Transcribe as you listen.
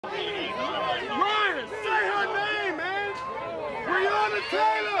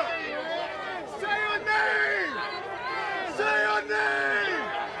Taylor! Say your name! Say your name!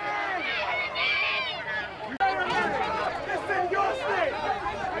 It's in your state!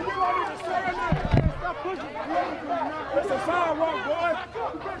 And you don't even say your name! Stop pushing! It's a sidewalk, boy!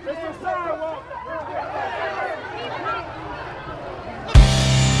 It's a sidewalk!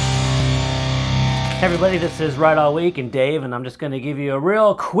 Hey everybody, this is Right All Week and Dave, and I'm just going to give you a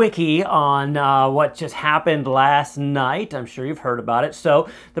real quickie on what just happened last night. I'm sure you've heard about it. So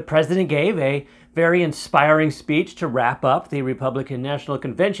the president gave a very inspiring speech to wrap up the Republican National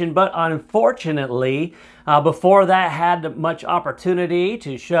Convention, but unfortunately, before that had much opportunity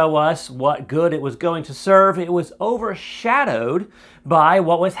to show us what good it was going to serve, it was overshadowed by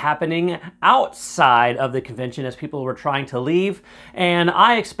what was happening outside of the convention as people were trying to leave. And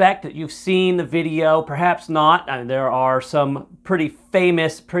I expect that you've seen the video, perhaps not. I mean, there are some pretty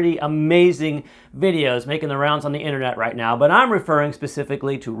famous, pretty amazing videos making the rounds on the internet right now, but I'm referring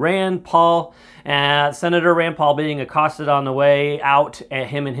specifically to Rand Paul, Senator Rand Paul being accosted on the way out at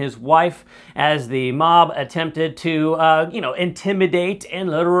him and his wife as the mob attempted to, intimidate and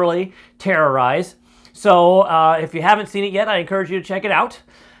literally terrorize. So if you haven't seen it yet, I encourage you to check it out.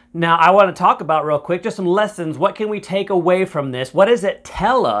 Now, I want to talk about real quick just some lessons. What can we take away from this? What does it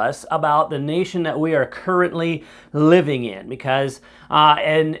tell us about the nation that we are currently living in? Because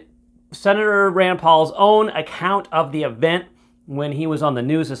in Senator Rand Paul's own account of the event when he was on the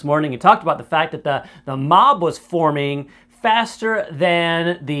news this morning, he talked about the fact that the mob was forming faster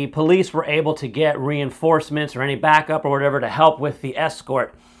than the police were able to get reinforcements or any backup or whatever to help with the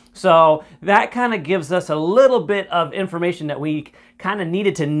escort. So that kind of gives us a little bit of information that we kind of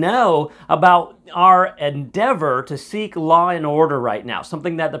needed to know about our endeavor to seek law and order right now.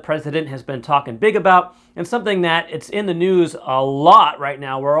 Something that the president has been talking big about and something that it's in the news a lot right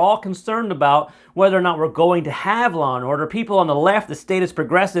now. We're all concerned about whether or not we're going to have law and order. People on the left, the statist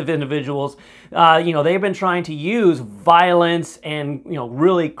progressive individuals, they've been trying to use violence and,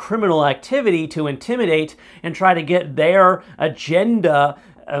 really criminal activity to intimidate and try to get their agenda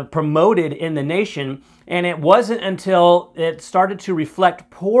promoted in the nation. And it wasn't until it started to reflect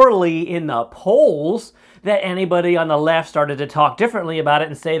poorly in the polls that anybody on the left started to talk differently about it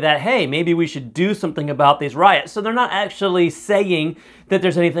and say that, hey, maybe we should do something about these riots. So they're not actually saying that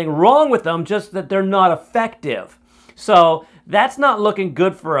there's anything wrong with them, just that they're not effective. So that's not looking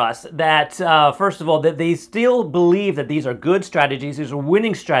good for us. That, first of all, that they still believe that these are good strategies, these are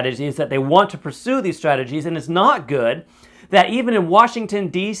winning strategies, that they want to pursue these strategies, and it's not good that even in Washington,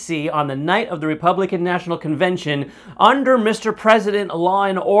 D.C., on the night of the Republican National Convention, under Mr. President law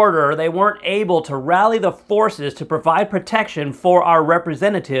and order, they weren't able to rally the forces to provide protection for our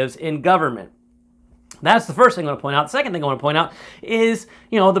representatives in government. That's the first thing I want to point out. The second thing I want to point out is,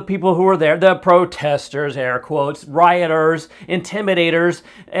 the people who were there, the protesters, air quotes, rioters, intimidators,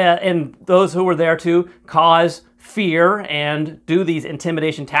 and those who were there to cause fear and do these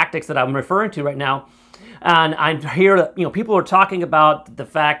intimidation tactics that I'm referring to right now. And I hear that, people are talking about the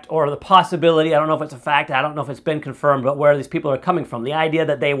fact or the possibility, I don't know if it's a fact, I don't know if it's been confirmed, but where these people are coming from. The idea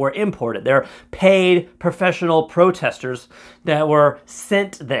that they were imported. They're paid professional protesters that were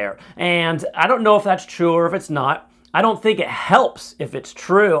sent there. And I don't know if that's true or if it's not. I don't think it helps if it's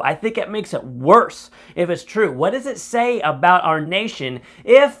true. I think it makes it worse if it's true. What does it say about our nation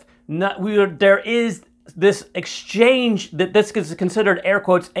if there is this exchange, that this is considered, air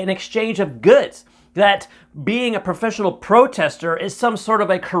quotes, an exchange of goods? That being a professional protester is some sort of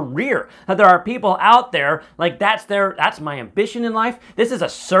a career. That there are people out there, like that's my ambition in life. This is a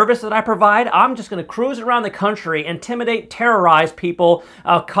service that I provide. I'm just going to cruise around the country, intimidate, terrorize people,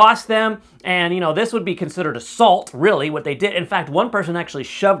 accost them, and this would be considered assault, really, what they did. In fact, one person actually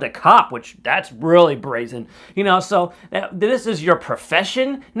shoved a cop, which that's really brazen. So this is your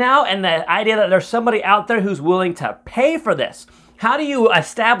profession now, and the idea that there's somebody out there who's willing to pay for this. How do you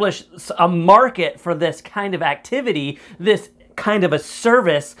establish a market for this kind of activity, this kind of a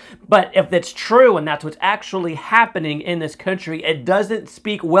service? But if it's true and that's what's actually happening in this country, it doesn't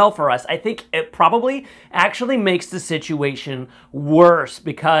speak well for us. I think it probably actually makes the situation worse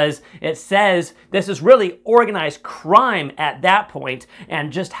because it says this is really organized crime at that point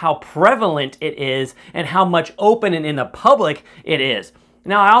and just how prevalent it is and how much open and in the public it is.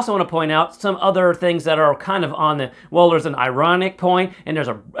 Now, I also want to point out some other things that are kind of on the, well, there's an ironic point and there's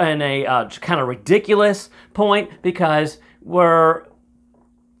a kind of ridiculous point because we'll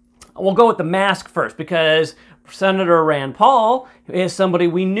go with the mask first because Senator Rand Paul is somebody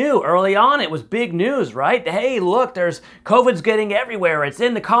we knew early on. It was big news, right? Hey, look, COVID's getting everywhere. It's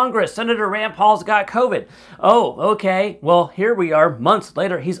in the Congress. Senator Rand Paul's got COVID. Oh, okay. Well, here we are months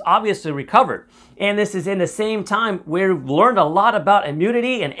later. He's obviously recovered. And this is in the same time we've learned a lot about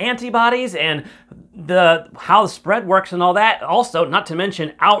immunity and antibodies and how the spread works and all that. Also, not to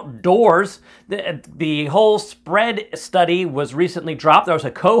mention outdoors, the whole spread study was recently dropped. There was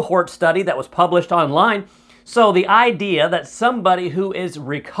a cohort study that was published online. So the idea that somebody who is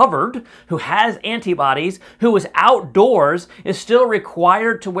recovered, who has antibodies, who is outdoors, is still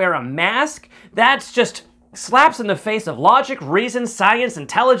required to wear a mask, that's just slaps in the face of logic, reason, science,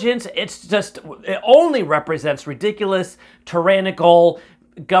 intelligence. It only represents ridiculous, tyrannical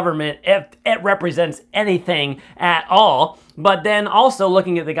government if it represents anything at all. But then also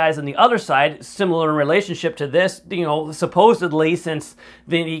looking at the guys on the other side, similar in relationship to this, supposedly since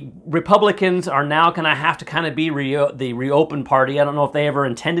the Republicans are now going to have to kind of be the reopen party. I don't know if they ever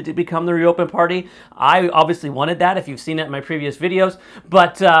intended to become the reopen party. I obviously wanted that, if you've seen it in my previous videos.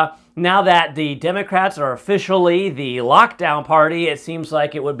 But now that the Democrats are officially the lockdown party, it seems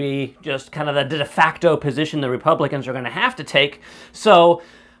like it would be just kind of the de facto position the Republicans are going to have to take. So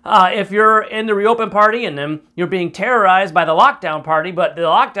if you're in the reopen party and then you're being terrorized by the lockdown party, but the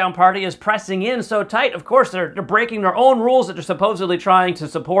lockdown party is pressing in so tight, of course they're breaking their own rules that they're supposedly trying to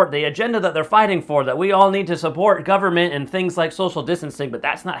support, the agenda that they're fighting for, that we all need to support government and things like social distancing, but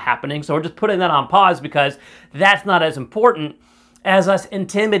that's not happening. So we're just putting that on pause because that's not as important as us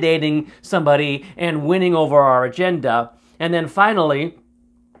intimidating somebody and winning over our agenda. And then finally,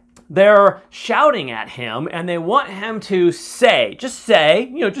 they're shouting at him and they want him to just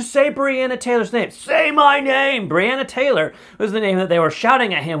say Breonna Taylor's name. Say my name! Breonna Taylor was the name that they were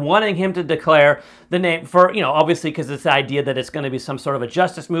shouting at him, wanting him to declare the name for, obviously because it's the idea that it's going to be some sort of a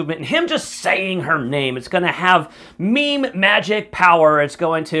justice movement, and him just saying her name, it's going to have meme magic power. It's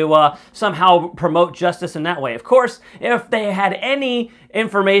going to somehow promote justice in that way. Of course, if they had any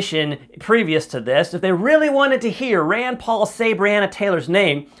information previous to this, if they really wanted to hear Rand Paul say Breonna Taylor's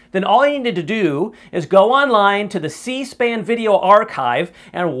name, then all you needed to do is go online to the C-SPAN video archive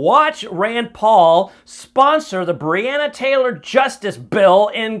and watch Rand Paul sponsor the Breonna Taylor Justice Bill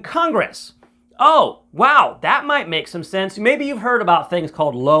in Congress. Oh, wow, that might make some sense. Maybe you've heard about things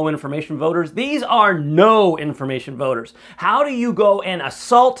called low information voters. These are no information voters. How do you go and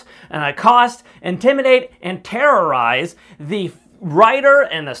assault and accost, intimidate, and terrorize the writer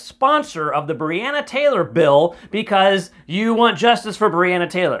and the sponsor of the Breonna Taylor bill because you want justice for Breonna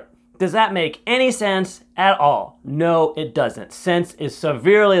Taylor? Does that make any sense at all? No, it doesn't. Sense is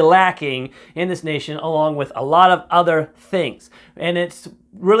severely lacking in this nation, along with a lot of other things. And it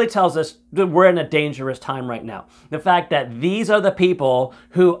really tells us that we're in a dangerous time right now. The fact that these are the people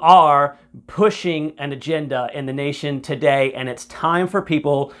who are pushing an agenda in the nation today, and it's time for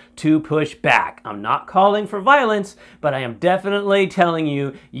people to push back. I'm not calling for violence, but I am definitely telling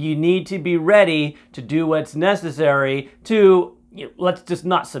you, you need to be ready to do what's necessary to let's just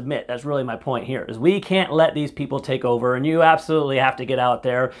not submit. That's really my point here, is we can't let these people take over, and you absolutely have to get out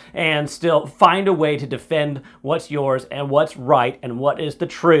there and still find a way to defend what's yours and what's right and what is the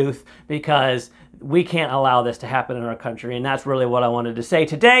truth, because we can't allow this to happen in our country. And that's really what I wanted to say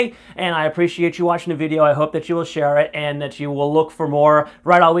today, and I appreciate you watching the video. I hope that you will share it and that you will look for more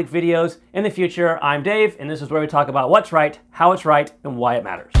Right All Week videos in the future. I'm Dave, and this is where we talk about what's right, how it's right, and why it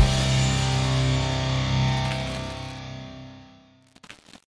matters.